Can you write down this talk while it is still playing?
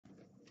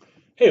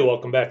Hey,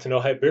 welcome back to No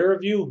Hype Beer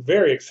Review.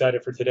 Very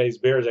excited for today's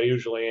beer, as I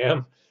usually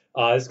am.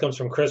 This comes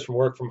from Chris from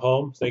Work From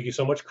Home. Thank you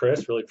so much,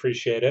 Chris. Really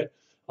appreciate it.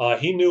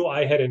 He knew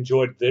I had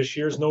enjoyed this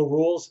year's No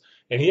Rules,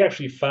 and he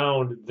actually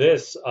found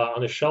this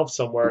on the shelf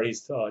somewhere. He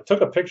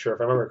took a picture,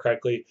 if I remember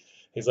correctly.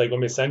 He's like,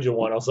 "Let me send you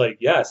one." I was like,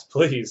 "Yes,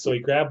 please." So he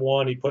grabbed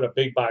one. He put a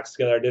big box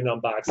together. I did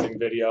an unboxing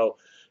video,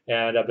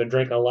 and I've been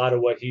drinking a lot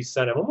of what he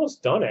sent. I'm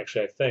almost done,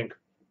 actually, I think.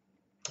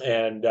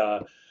 And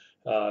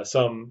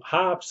some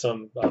hops,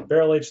 some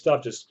barrel aged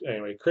stuff. Just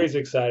anyway, crazy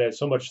excited.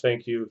 So much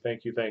thank you,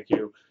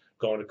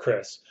 going to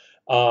Chris.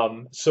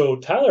 So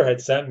Tyler had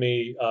sent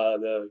me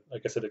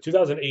like I said, the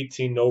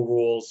 2018 No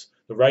Rules,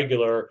 the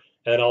regular,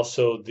 and then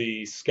also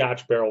the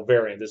Scotch barrel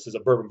variant. This is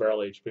a bourbon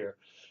barrel aged beer,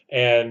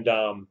 and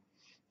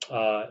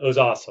it was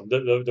awesome.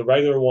 The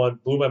regular one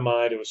blew my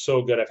mind. It was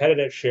so good. I've had it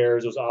at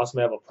shares. It was awesome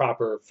to have a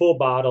proper full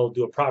bottle,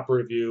 do a proper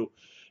review,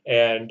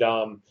 and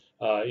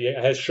yeah,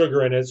 it has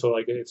sugar in it, so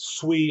like it's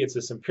sweet. It's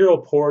this imperial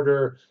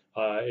porter.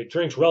 It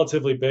drinks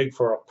relatively big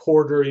for a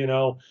porter.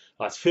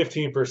 It's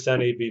 15%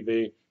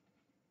 ABV.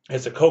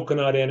 It's a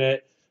coconut in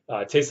it.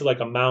 It tasted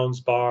like a Mounds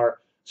bar.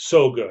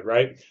 So good,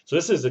 right? So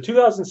this is the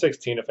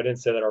 2016. If I didn't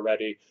say that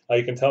already,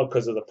 you can tell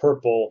because of the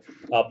purple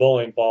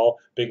bowling ball,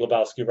 Big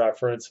Lebowski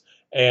reference.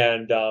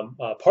 And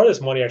part of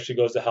this money actually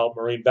goes to help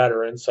Marine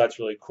veterans, so that's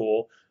really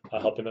cool,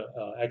 helping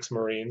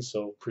ex-Marines.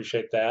 So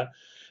appreciate that.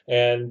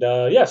 And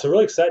yeah, so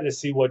really excited to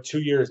see what 2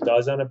 years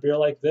does on a beer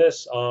like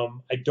this.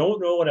 I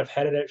don't know when I've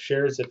had it at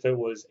shares if it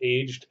was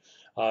aged.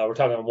 We're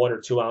talking 1 or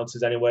 2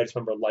 ounces anyway. I just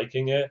remember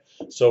liking it.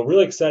 So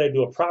really excited to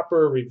do a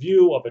proper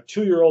review of a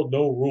 2-year-old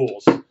No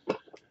Rules.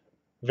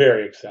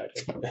 Very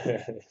excited.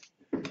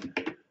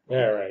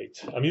 All right.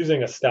 I'm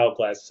using a stout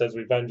glass. It says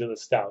Revenge of the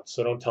Stout,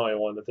 so don't tell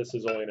anyone that this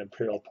is only an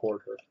Imperial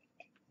Porter.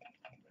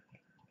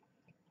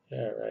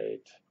 All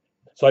right.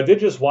 So I did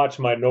just watch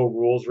my No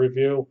Rules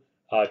review,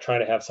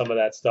 trying to have some of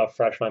that stuff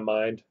fresh in my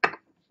mind.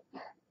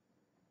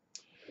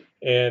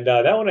 And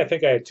that one, I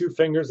think I had 2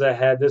 fingers. I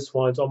had this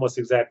one's almost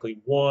exactly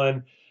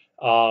one.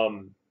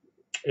 Um,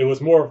 it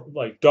was more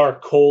like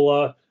dark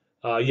cola.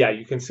 Yeah,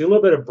 you can see a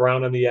little bit of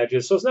brown on the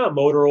edges. So it's not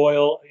motor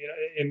oil.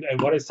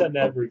 And what I said in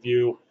that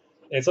review,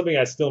 and something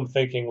I still am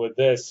thinking with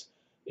this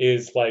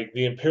is like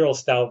the Imperial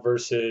Stout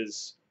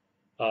versus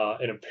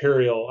an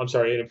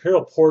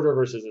Imperial Porter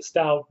versus a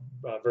Stout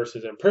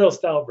versus an Imperial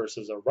Stout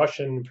versus a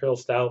Russian Imperial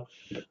Stout.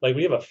 Like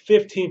we have a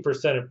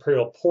 15%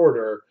 Imperial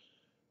Porter.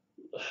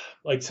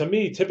 Like to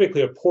me,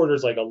 typically a porter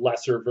is like a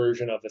lesser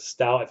version of a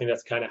stout. I think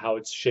that's kind of how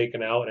it's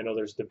shaken out. I know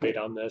there's debate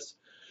on this.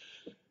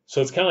 So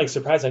it's kind of like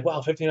surprised, like,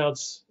 wow, 15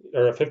 ounce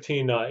or a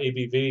 15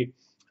 ABV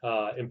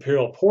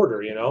Imperial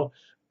Porter,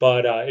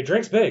 But it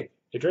drinks big.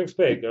 It drinks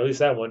big. Or at least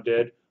that one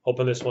did.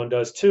 Hoping this one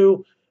does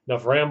too.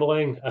 Enough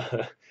rambling.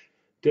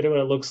 Did it what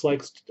it looks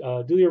like.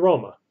 Do the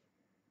aroma.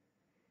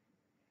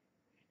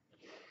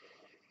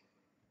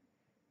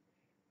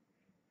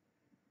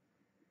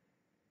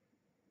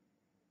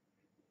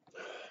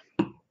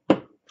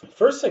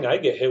 First thing I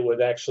get hit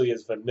with actually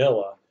is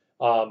vanilla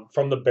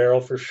from the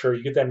barrel for sure.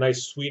 You get that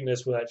nice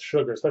sweetness with that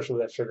sugar, especially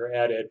with that sugar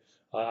added.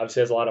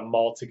 Obviously, it has a lot of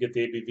malt to get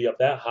the ABV up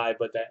that high,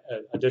 but that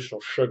additional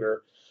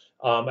sugar.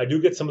 I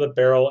do get some of the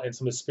barrel and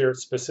some of the spirit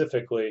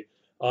specifically.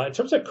 In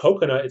terms of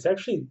coconut, it's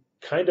actually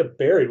kind of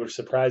buried, which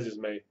surprises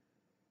me.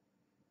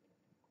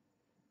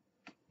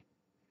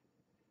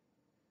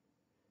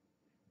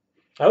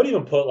 I would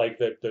even put like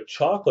the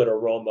chocolate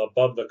aroma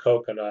above the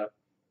coconut.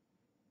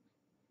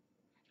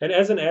 And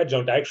as an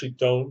adjunct, I actually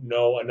don't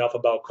know enough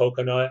about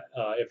coconut.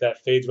 If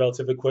that fades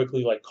relatively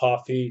quickly, like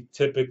coffee,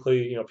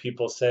 typically,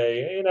 people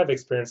say, and I've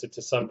experienced it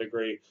to some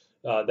degree,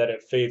 that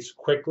it fades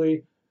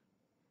quickly.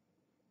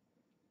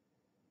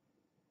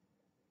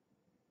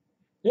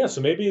 Yeah,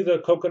 so maybe the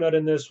coconut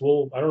in this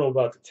will, I don't know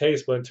about the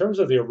taste, but in terms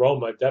of the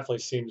aroma, it definitely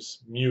seems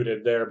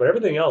muted there. But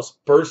everything else,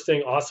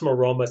 bursting, awesome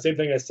aroma. Same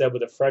thing I said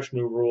with the fresh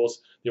new rules.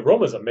 The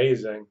aroma is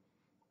amazing.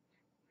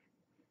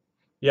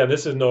 Yeah,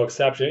 this is no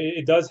exception.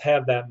 It does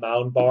have that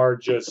mound bar,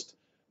 just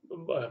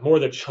more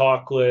the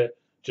chocolate,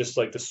 just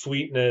like the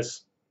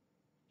sweetness,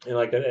 and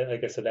like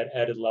I said, that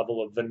added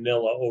level of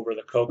vanilla over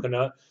the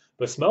coconut.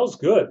 But it smells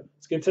good.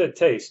 Let's get into the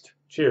taste.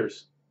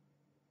 Cheers.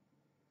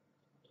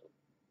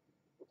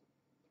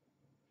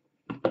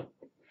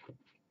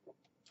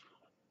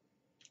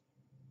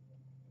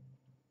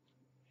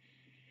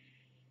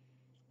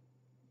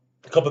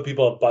 A couple of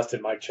people have busted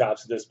my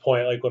chops at this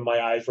point, like when my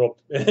eyes rolled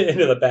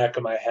into the back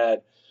of my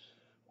head.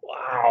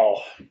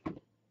 Wow,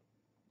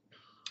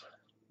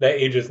 that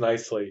ages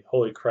nicely.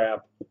 Holy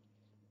crap.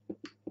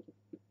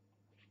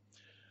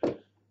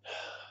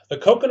 The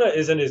coconut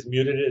isn't as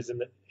muted as in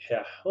the,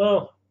 yeah,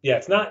 well, yeah,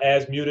 it's not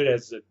as muted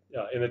as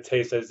in the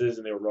taste as it is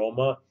in the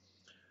aroma,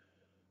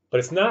 but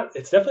it's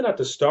definitely not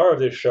the star of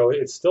this show.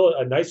 It's still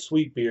a nice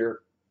sweet beer,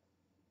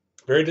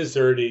 very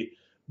desserty,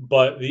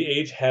 but the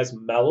age has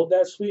mellowed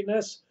that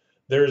sweetness.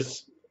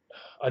 There's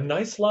a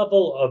nice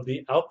level of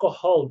the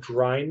alcohol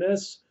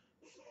dryness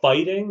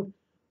fighting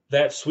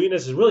that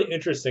sweetness is really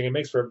interesting. It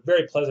makes for a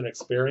very pleasant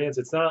experience.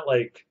 It's not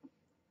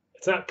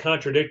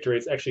contradictory.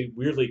 It's actually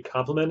weirdly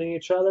complementing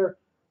each other.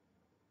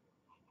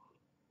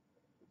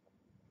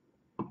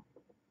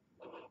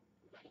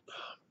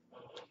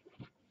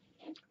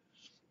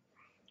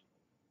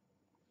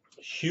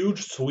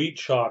 huge sweet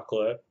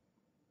chocolate,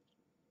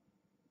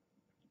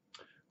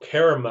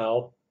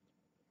 caramel.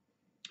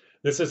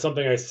 This is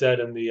something I said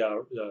in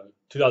the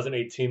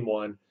 2018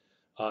 one.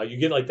 You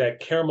get like that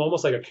caramel,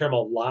 almost like a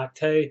caramel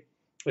latte.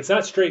 It's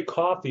not straight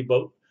coffee,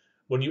 but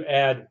when you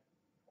add,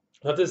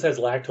 not that this has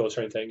lactose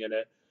or anything in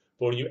it,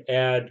 but when you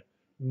add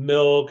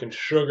milk and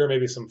sugar,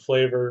 maybe some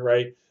flavor,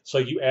 right? So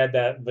you add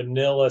that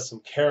vanilla,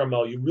 some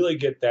caramel, you really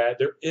get that.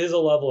 There is a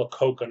level of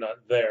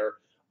coconut there.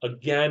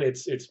 Again,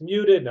 it's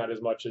muted, not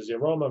as much as the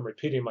aroma. I'm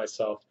repeating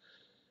myself.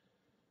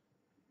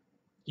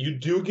 You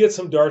do get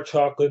some dark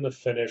chocolate in the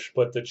finish,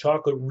 but the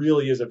chocolate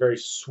really is a very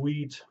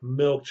sweet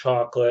milk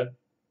chocolate.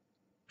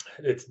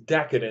 It's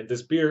decadent.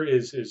 This beer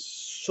is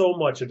so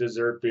much a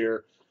dessert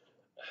beer,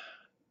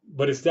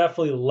 but it's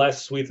definitely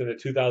less sweet than the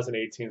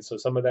 2018. So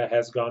some of that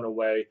has gone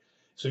away.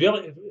 So if you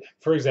have,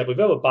 for example, if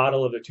you have a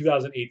bottle of the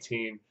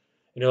 2018 and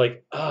you're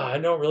like, I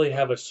don't really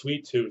have a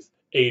sweet tooth,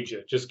 age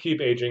it. Just keep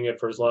aging it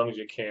for as long as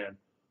you can.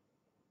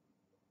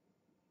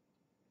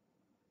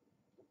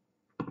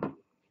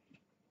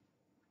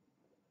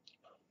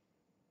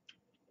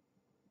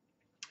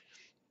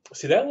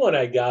 See, that one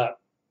I got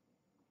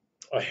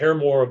a hair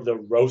more of the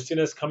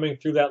roastiness coming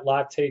through that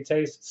latte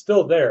taste. It's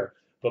still there,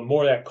 but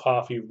more that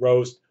coffee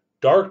roast,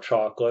 dark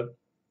chocolate,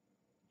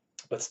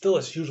 but still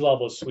a huge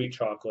level of sweet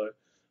chocolate,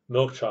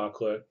 milk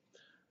chocolate.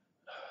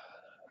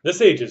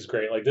 This age is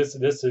great. Like this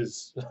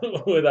is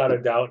without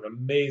a doubt an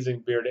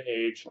amazing beer to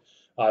age.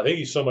 Thank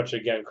you so much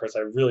again, Chris.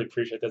 I really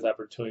appreciate this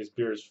opportunity. This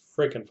beer is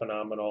freaking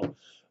phenomenal.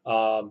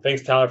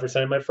 Thanks, Tyler, for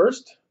sending my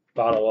first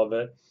bottle of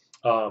it,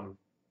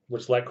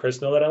 which let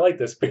Chris know that I like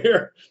this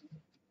beer.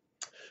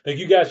 Thank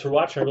you guys for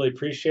watching. I really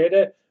appreciate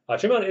it.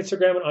 Check me out on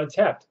Instagram and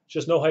Untapped.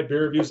 Just no hype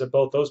beer reviews at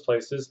both those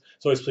places.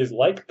 So always please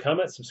like,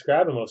 comment,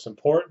 subscribe, and most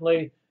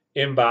importantly,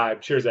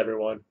 imbibe. Cheers,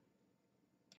 everyone.